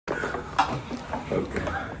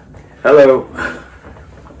Hello.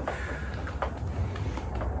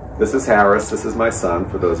 This is Harris. This is my son.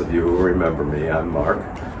 For those of you who remember me, I'm Mark.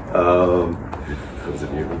 Those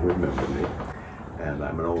of you who remember me. And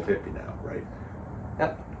I'm an old hippie now, right?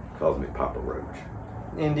 Yep. Calls me Papa Roach.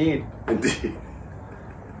 Indeed. Indeed.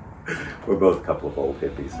 We're both a couple of old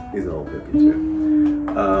hippies. He's an old hippie too.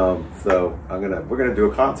 So we're gonna do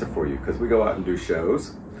a concert for you because we go out and do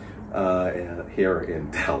shows. And here in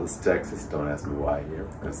Dallas, Texas. Don't ask me why here,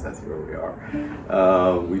 because that's where we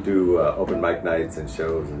are. We do open mic nights and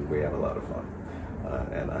shows, and we have a lot of fun.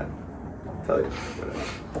 And I'll tell you whatever.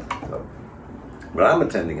 So, but I'm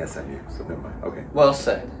attending SMU, so never mind. Okay. Well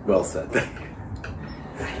said. Well said. Thank you.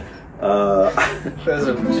 That was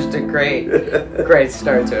just a great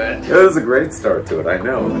start to it. It was a great start to it. I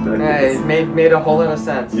know. It made a whole lot of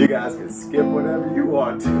sense. You guys can skip whatever you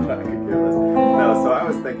want to. I could care less. No, so I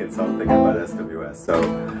was thinking something about SWS. So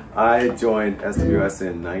I joined SWS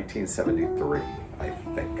in 1973, I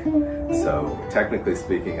think. So technically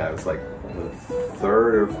speaking, I was like the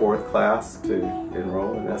third or fourth class to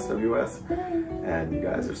enroll in SWS, and you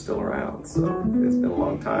guys are still around. So it's been a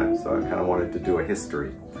long time. So I kind of wanted to do a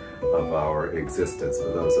history of our existence for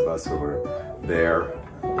those of us who were there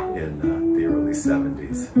in the early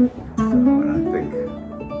 70s. So, and I think,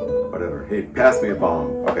 whatever, he passed me a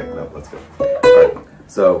bomb. Okay, no, let's go. All right,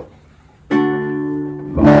 so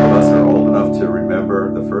most of us are old enough to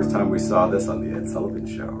remember the first time we saw this on the Ed Sullivan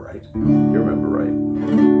Show, right? You remember, right?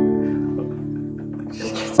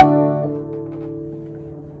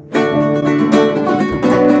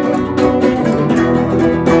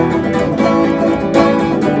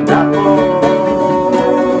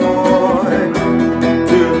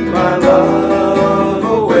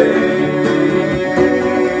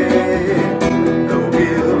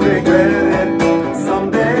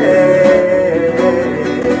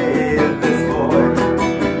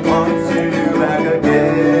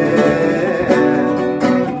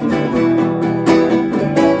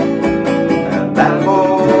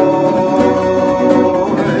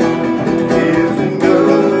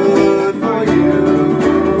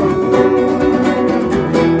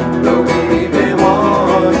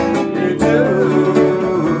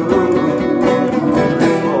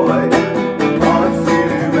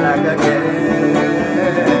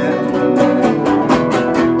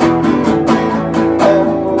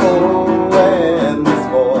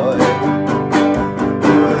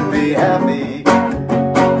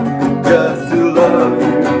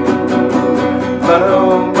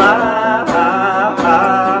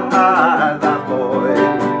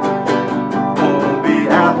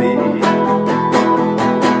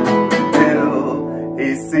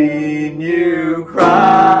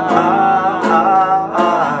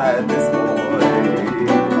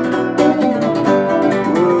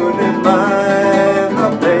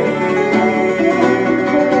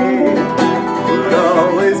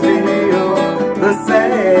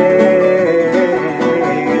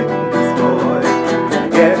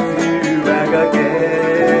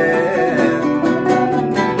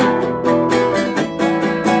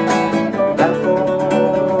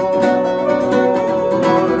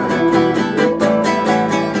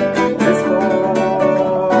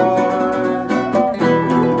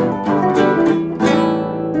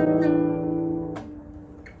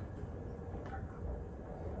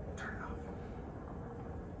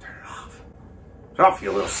 Turn off,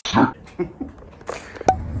 you little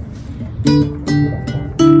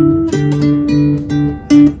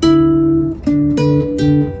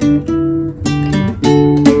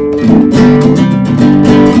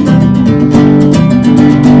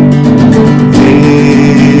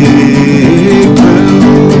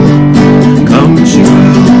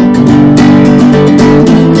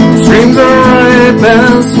Streams are ripe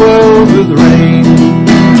and swell with rain.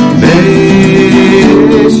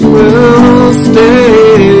 She will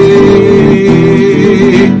stay,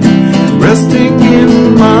 resting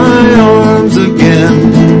in my arms again.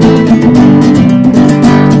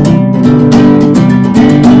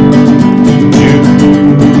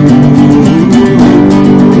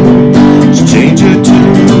 She'll change her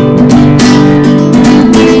tune.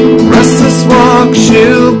 Restless walk,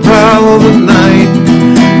 she'll prowl the night.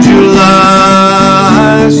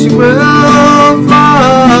 July, she will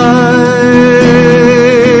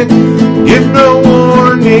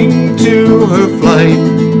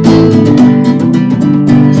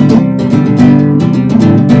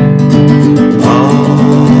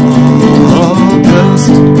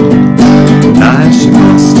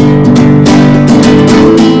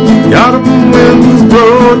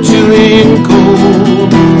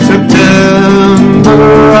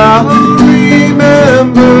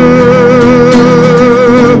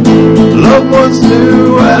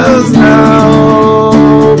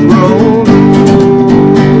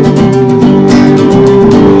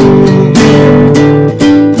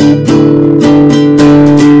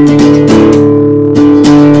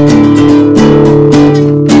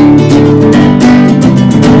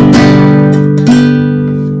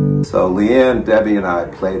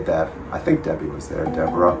think Debbie was there.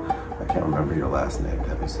 Deborah, I can't remember your last name,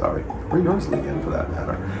 Debbie, sorry. Or yours, Leanne, for that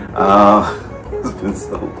matter. It's been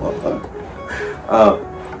so long.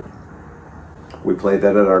 We played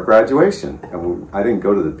that at our graduation. And I didn't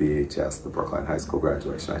go to the BHS, the Brookline High School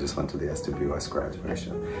graduation. I just went to the SWS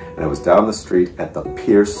graduation. And it was down the street at the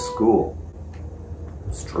Pierce School.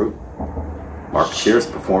 It's true. Mark Pierce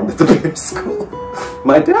performed at the Pierce School.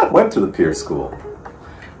 My dad went to the Pierce School.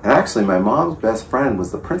 And actually, my mom's best friend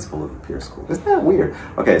was the principal of the Pierce School. Isn't that weird?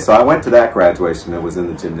 Okay, so I went to that graduation. It was in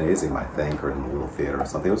the gymnasium, I think, or in the little theater or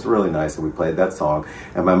something. It was really nice, and we played that song.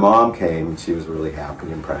 And my mom came, and she was really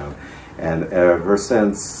happy and proud. And ever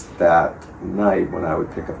since that night, when I would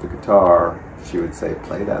pick up the guitar, she would say,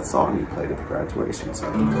 play that song you played at the graduation. So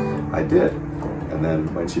I did. And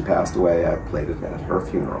then when she passed away, I played it at her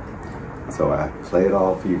funeral. So I play it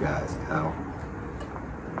all for you guys now.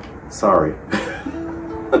 Sorry.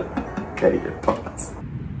 Okay, your thoughts.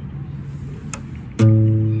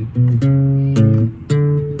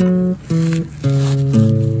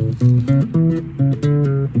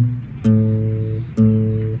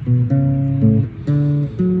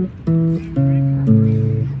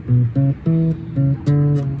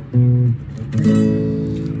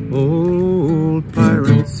 Old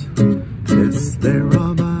pirates, yes, there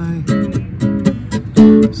are by,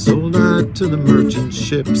 sold out to the merchant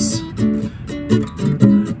ships.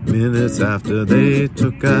 Minutes after they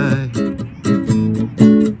took I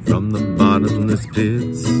from the bottomless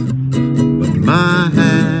pits, but my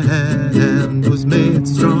hand was made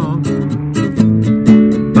strong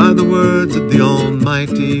by the words of the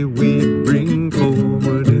Almighty we bring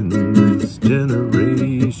forward in this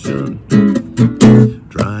generation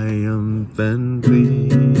triumphantly.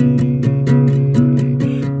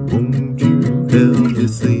 Won't you help me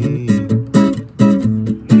sing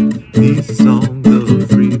these songs of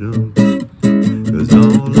freedom? 'Cause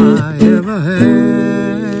all I ever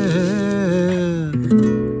had,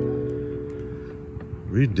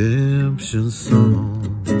 redemption song.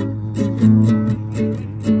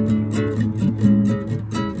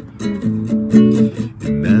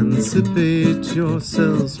 Emancipate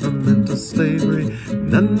yourselves from mental slavery.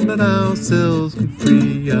 None but ourselves can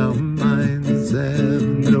free our minds. Have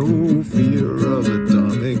no fear of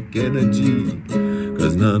atomic energy,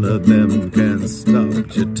 'cause none of them can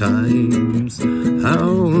stop your times. How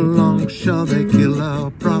long shall they kill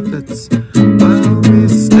our prophets while we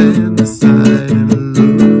stand aside and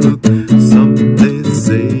look? Some they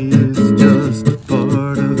say it's just a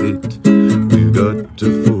part of it. We've got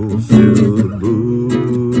to fulfill the book.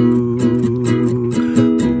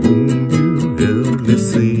 Won't you help me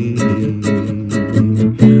sing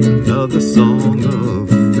another song of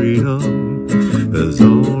freedom? 'Cause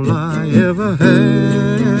all I ever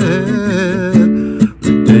had,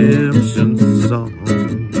 redemption songs,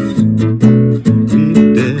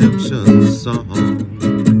 redemption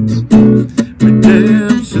songs,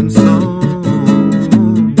 redemption songs,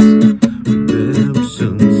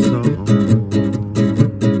 redemption songs.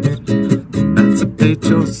 Emancipate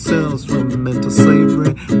yourselves from mental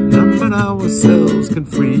slavery. None but ourselves can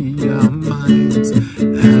free our minds.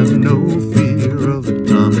 Have no fear of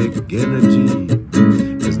atomic energy,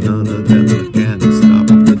 'cause none of them can stop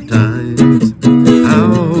the times.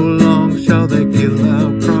 How long shall they kill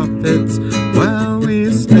our prophets while we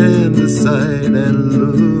stand aside and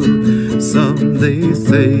look? Some they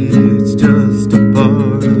say it's just a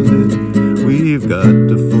part of it. We've got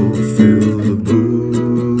to fulfill the book.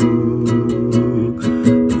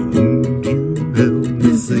 Won't you help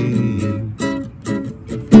me sing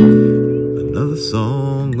another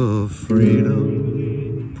song of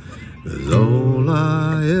freedom? 'Cause all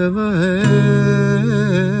I ever had,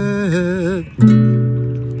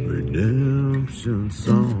 redemption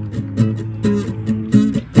songs,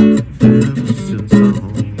 redemption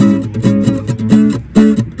songs,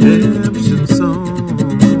 redemption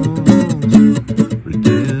songs,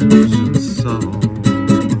 redemption songs.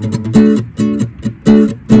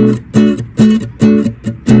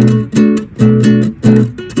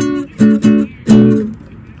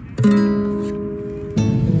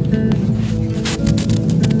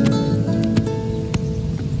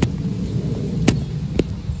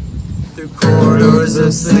 Through corridors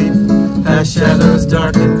of sleep, past shadows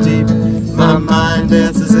dark and deep, my mind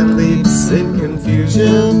dances and leaps in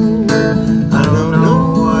confusion. I don't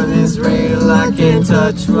know what is real, I can't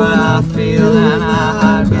touch what I feel, and I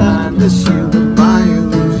hide behind the shield of my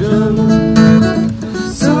illusion.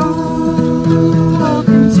 So I'll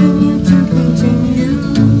continue to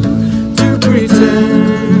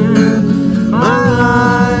pretend my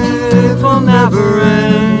life will never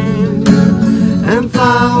end, and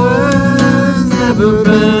flowers never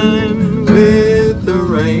bend.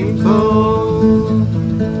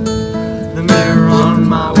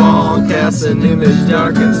 casts an image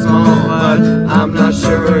dark and small, but I'm not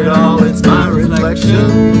sure at all it's my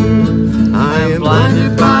reflection. I am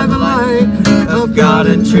blinded by the light of God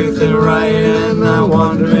and truth and right, and I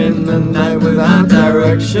wander in the night without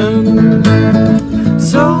direction.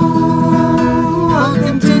 So I'll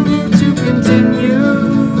continue to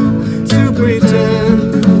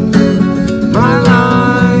pretend my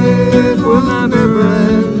life will never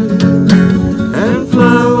end, and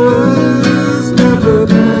flowers never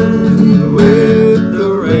bend with the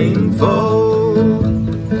rainfall.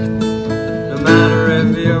 No matter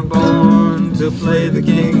if you're born to play the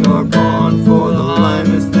king or pawn, for the line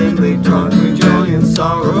is thinly drawn between joy and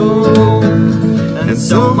sorrow. And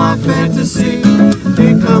so my fantasy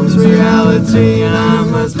becomes reality, and I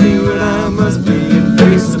must be what I must be and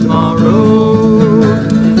face tomorrow.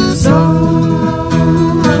 So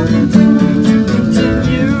I'll continue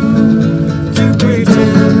to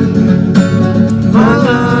pretend my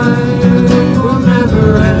life will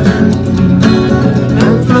never end,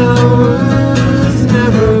 and flowers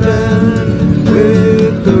never bend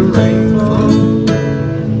with the rainfall.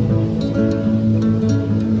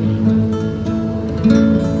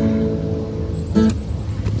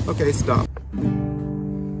 Okay, stop.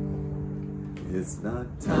 It's not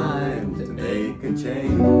time to make a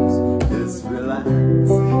change. Just relax,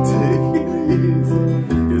 take it easy.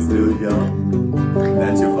 You're still young,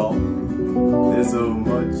 that's your fault. There's so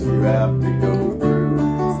much you have to go through.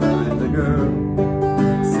 Sign the girl,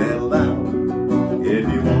 settle down. If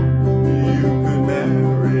you want, you could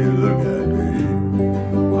marry. Look at me,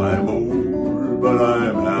 I'm old, but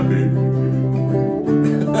I'm happy.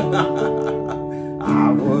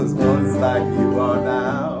 I was once like you are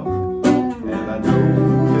now, and I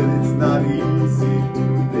know that it's not easy to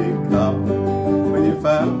become when you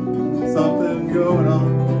found something going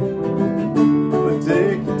on. But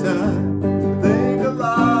take your time, think a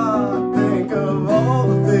lot, think of all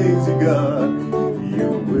the things you got. You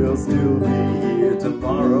will still be here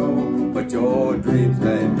tomorrow, but your dreams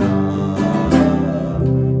may not.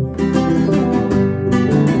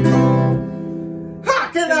 How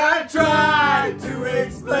can I try to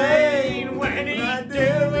explain when he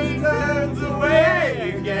turns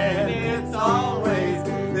away again? It's always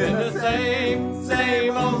been the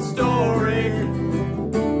same old story.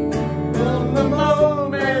 From the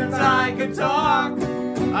moment I could talk,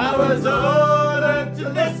 I was ordered to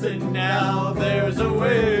listen. Now there's a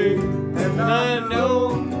way, and I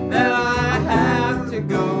know that I have to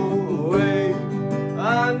go away.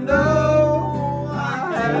 I know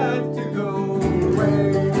I have to go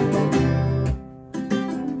away.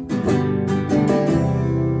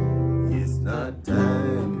 It's not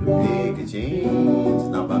time to make a change.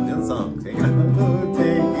 Not about them songs. Take it easy.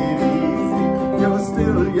 You're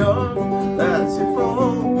still young, that's your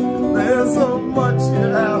fault. There's so much you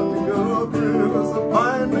have to go through. So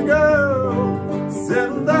find a girl,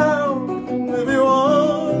 settle down. If you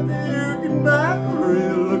want, you can marry.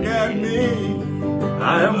 Look at me,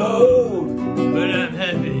 I am old, but I'm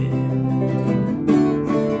happy.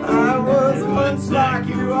 I was once like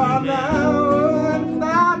you are now, and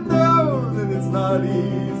I know that it's not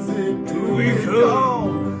easy to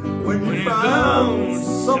become when you found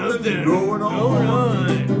something going on.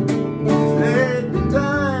 Take your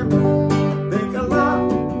time, think a lot,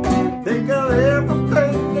 think of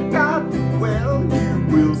everything you got. Well, you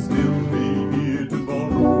will still be here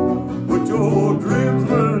tomorrow, but your dreams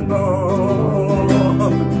will not.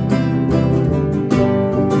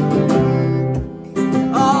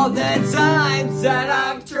 All the times that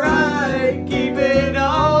I've tried keeping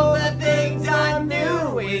all the things I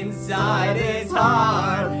knew inside, it's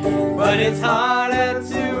hard, but it's harder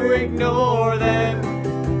to ignore them.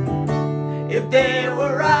 If they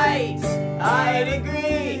were right, I'd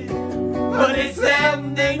agree, but it's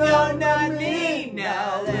them they know, not me.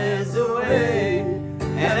 Now there's a way,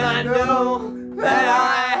 and I know that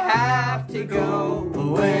I have to go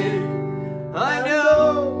away. I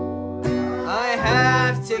know I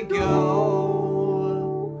have to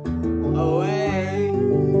go away.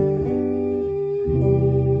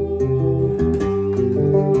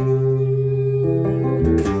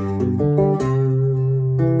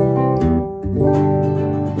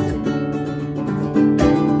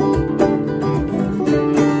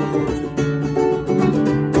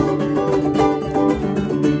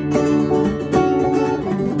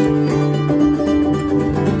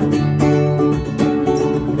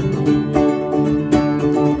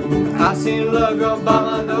 I seen love go by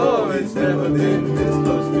my door. It's never been this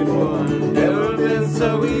close before. Never been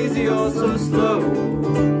so easy or so slow.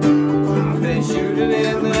 I've been shooting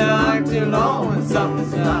in the dark too long, and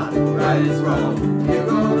something's not right, it's wrong. You're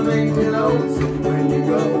gonna make me lonesome when you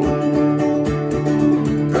go.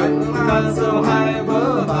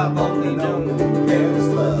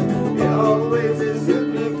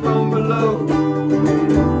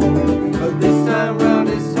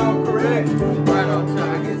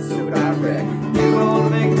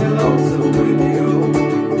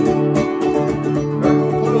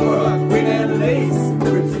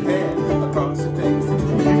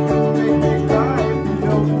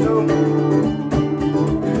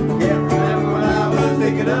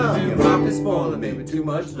 me spoiling me with too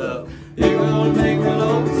much love. You're gonna make me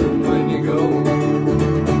lonesome when you go.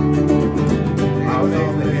 I was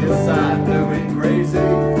on the hillside doing crazy.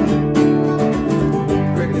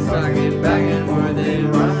 Crickets started banging where they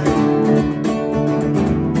rhyme.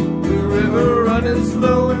 The river running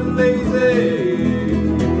slow and lazy.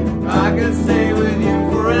 I could stay with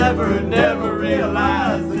you forever and never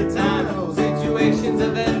realize the time. Situations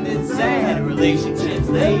have ended sad. Relationships,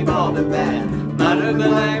 they've all been bad. Might have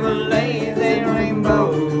been like a lazy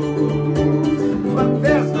rainbow, but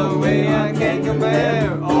there's no way I can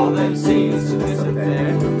compare all them scenes to this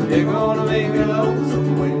affair. You're gonna make me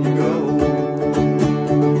lonesome when you go.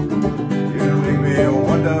 You're gonna make me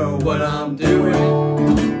wonder what I'm doing.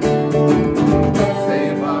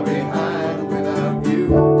 Staying far behind without you.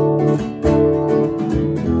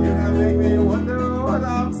 You're gonna make me wonder what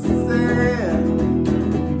I'm saying.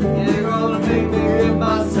 You're gonna make me give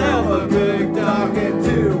myself a good talking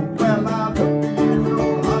to. Well, I look at you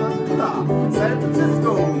from Honda, San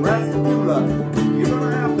Francisco, Rascalula. You're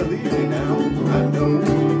gonna have to leave me now, I know.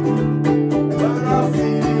 But I'll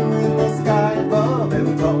see you in the sky above and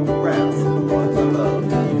the tall grass and what I love.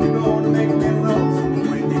 You're gonna make me lonesome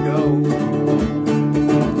when you go.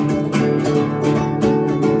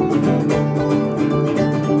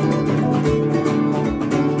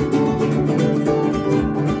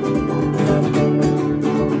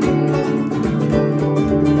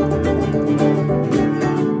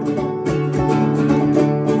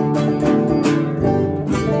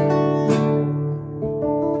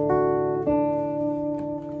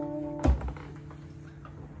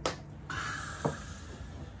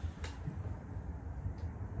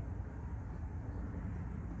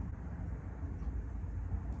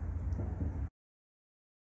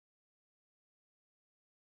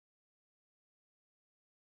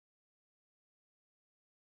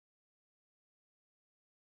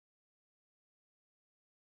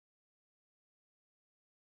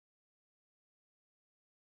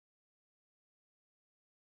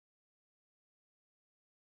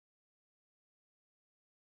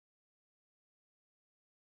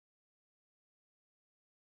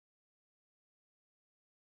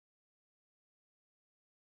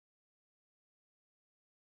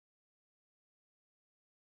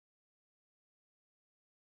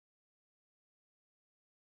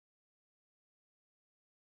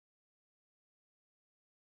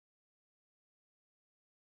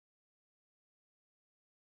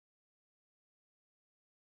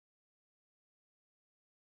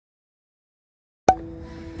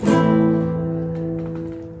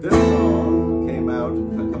 This song came out a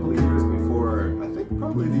couple of years before, I think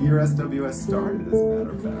probably the year SWS started, as a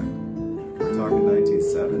matter of fact. We're talking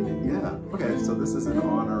 1970, yeah. Okay, so this is in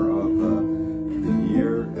honor of the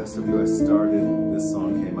year SWS started. This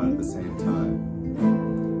song came out at the same time.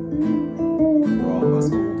 For all of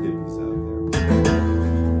us old hippies out there.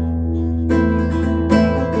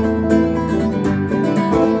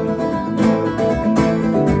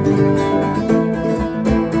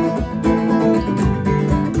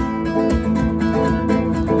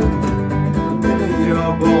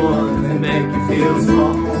 Feel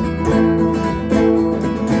small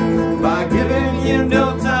by giving you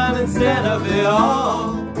no time instead of it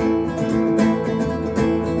all.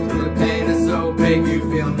 The pain is so big you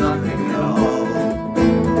feel nothing at all.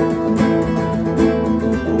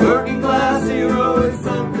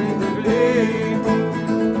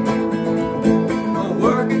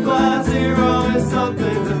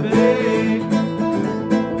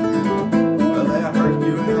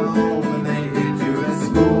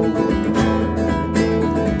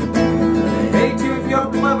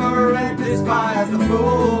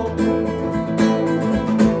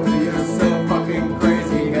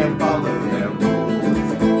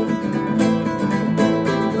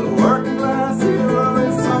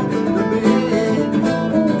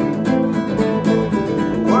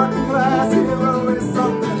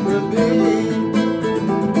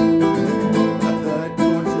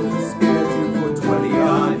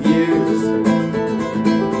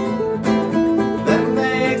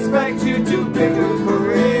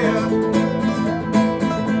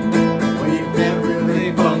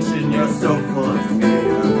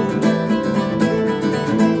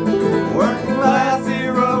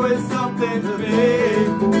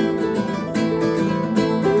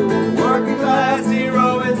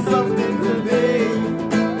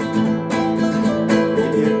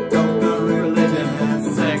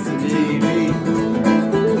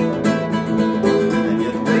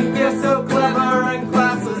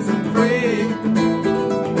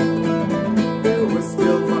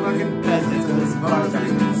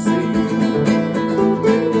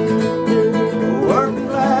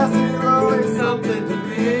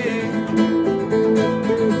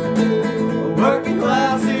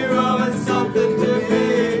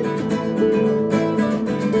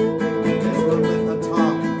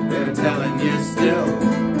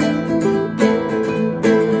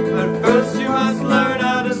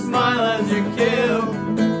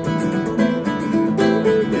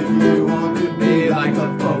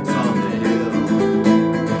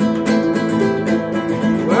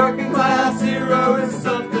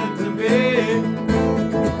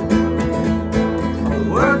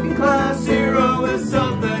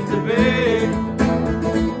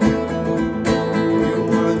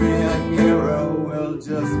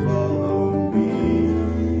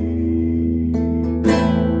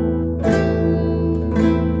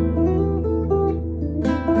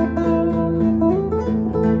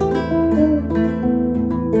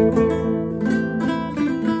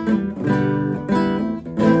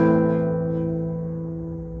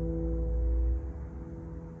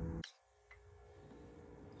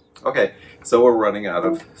 Okay, so we're running out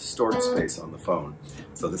of storage space on the phone,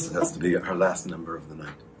 so this has to be our last number of the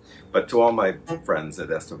night. But to all my friends at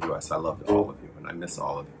SWS, I love all of you, and I miss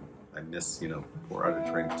all of you. I miss, pour out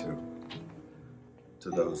a drink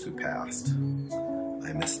to those who passed.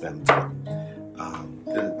 I miss them too.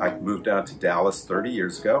 I moved down to Dallas 30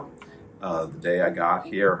 years ago. The day I got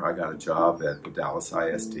here, I got a job at the Dallas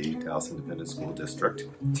ISD, Dallas Independent School District,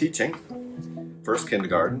 teaching, first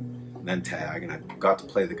kindergarten, and then tag, and I got to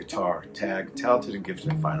play the guitar. Tag, talented and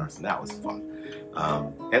gifted in fine arts, and that was fun.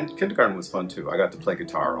 And kindergarten was fun too. I got to play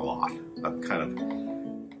guitar a lot. I'm kind of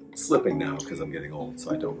slipping now because I'm getting old, so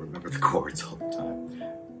I don't remember the chords all the time.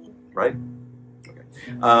 Right? Okay.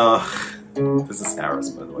 This is Harris,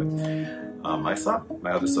 by the way. My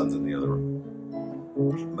other son's in the other room.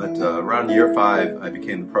 But around year 5, I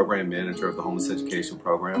became the program manager of the homeless education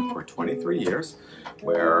program for 23 years,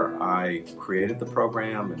 where I created the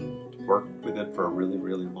program and worked with it for a really,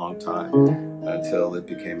 really long time until it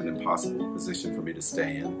became an impossible position for me to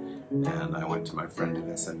stay in. And I went to my friend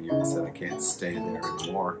at SMU and said, I can't stay there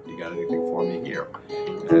anymore. You got anything for me here?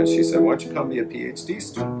 And she said, why don't you come be a PhD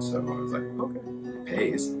student? So I was like, okay, it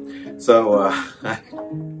pays. So I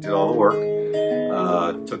did all the work.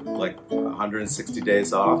 Took like 160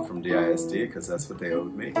 days off from DISD because that's what they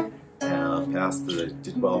owed me.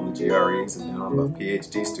 Did well in the GREs, and now I'm a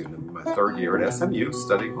PhD student. I'm in my 3rd year at SMU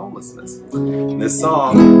studying homelessness. And this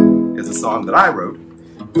song is a song that I wrote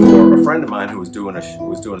for a friend of mine who was doing a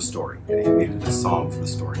story, and he needed a song for the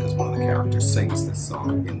story, because one of the characters sings this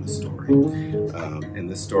song in the story. And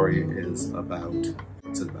this story is about,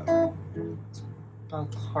 what's it about?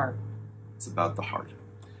 About the heart. It's about the heart.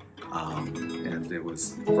 And it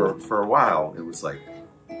was, for a while, it was like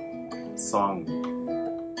song,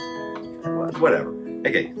 whatever.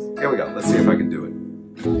 Okay, here we go. Let's see if I can do it.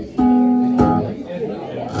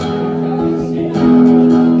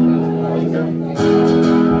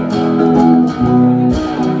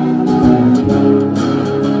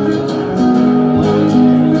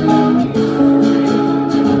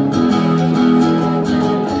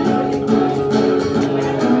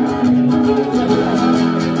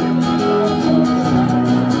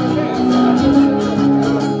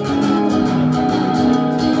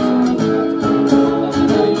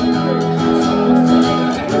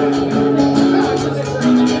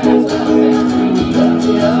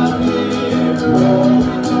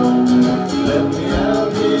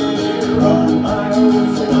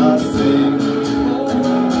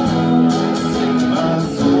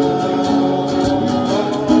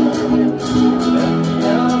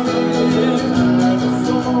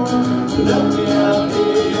 Let me out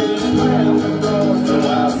here.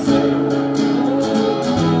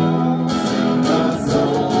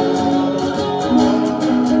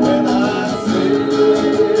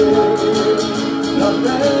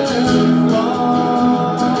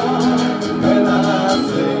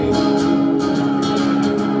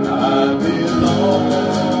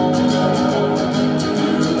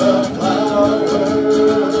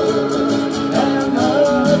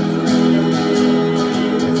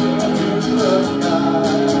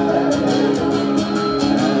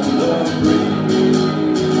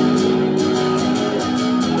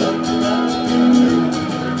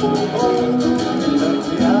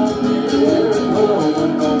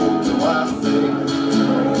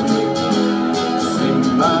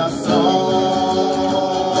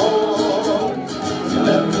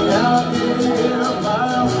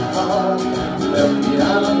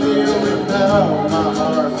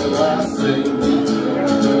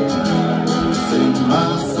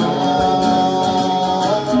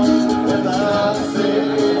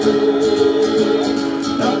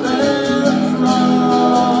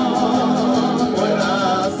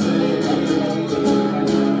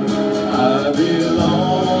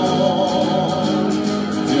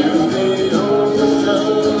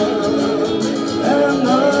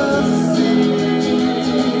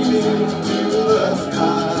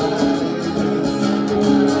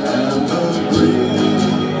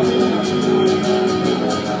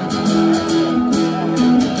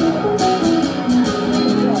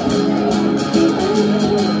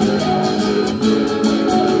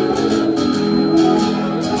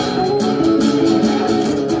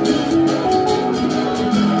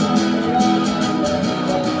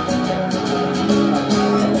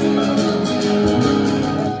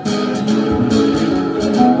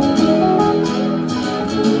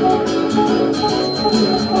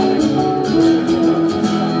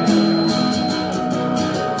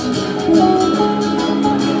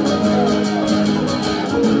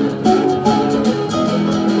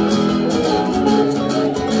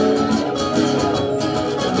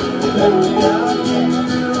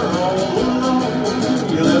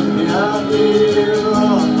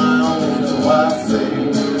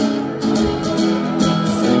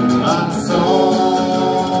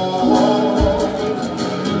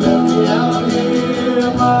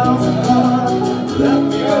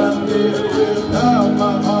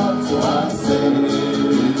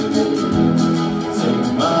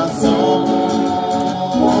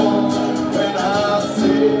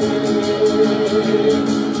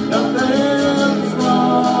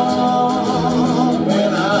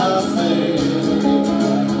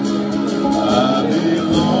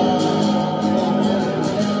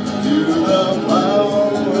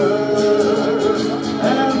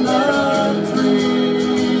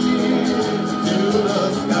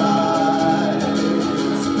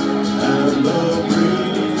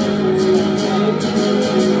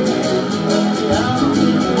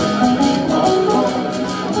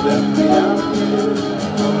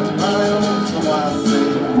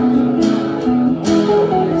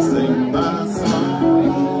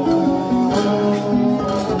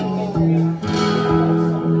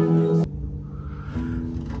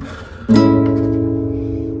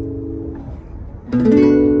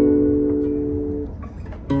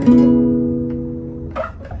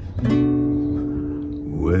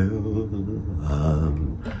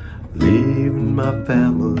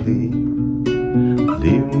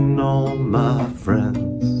 meeting all my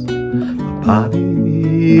friends. My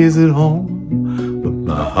body's at home, but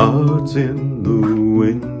my heart's in the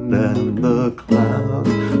wind and the clouds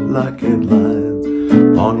like headlines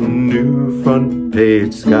on a new front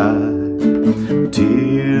page sky.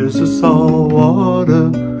 Tears of salt water,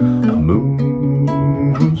 the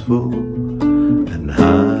moon's full and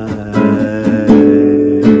high.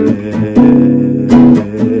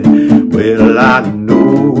 Well, I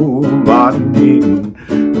know Martin Eden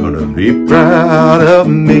gonna be proud of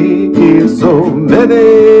me. So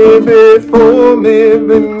many before me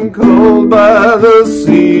been called by the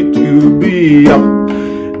sea to be up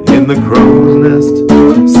in the crow's nest,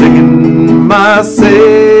 singing my say.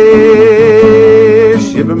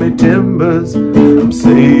 Shiver me timbers, I'm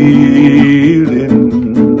sailing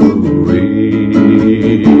away.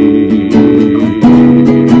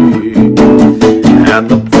 And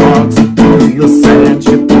the fox in the sand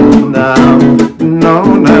ship now,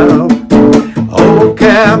 now. Oh,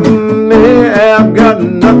 Captain, I've got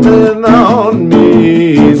nothing on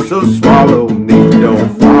me, so swallow me, don't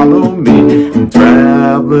follow me. I'm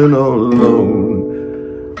traveling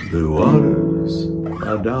alone. The water's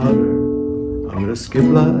my daughter, I'm gonna skip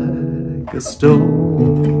like a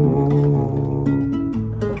stone.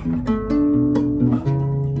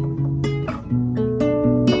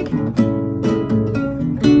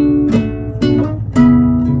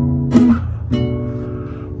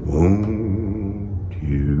 Won't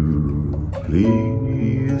you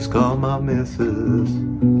please call my missus,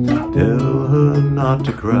 tell her not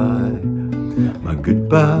to cry. My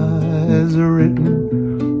goodbyes are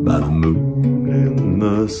written by the moon in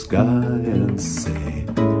the sky, and say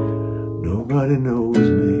nobody knows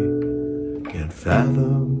me, can't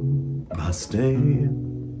fathom my staying.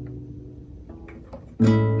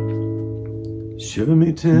 Shiver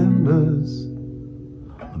me timbers,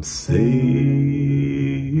 I'm sailing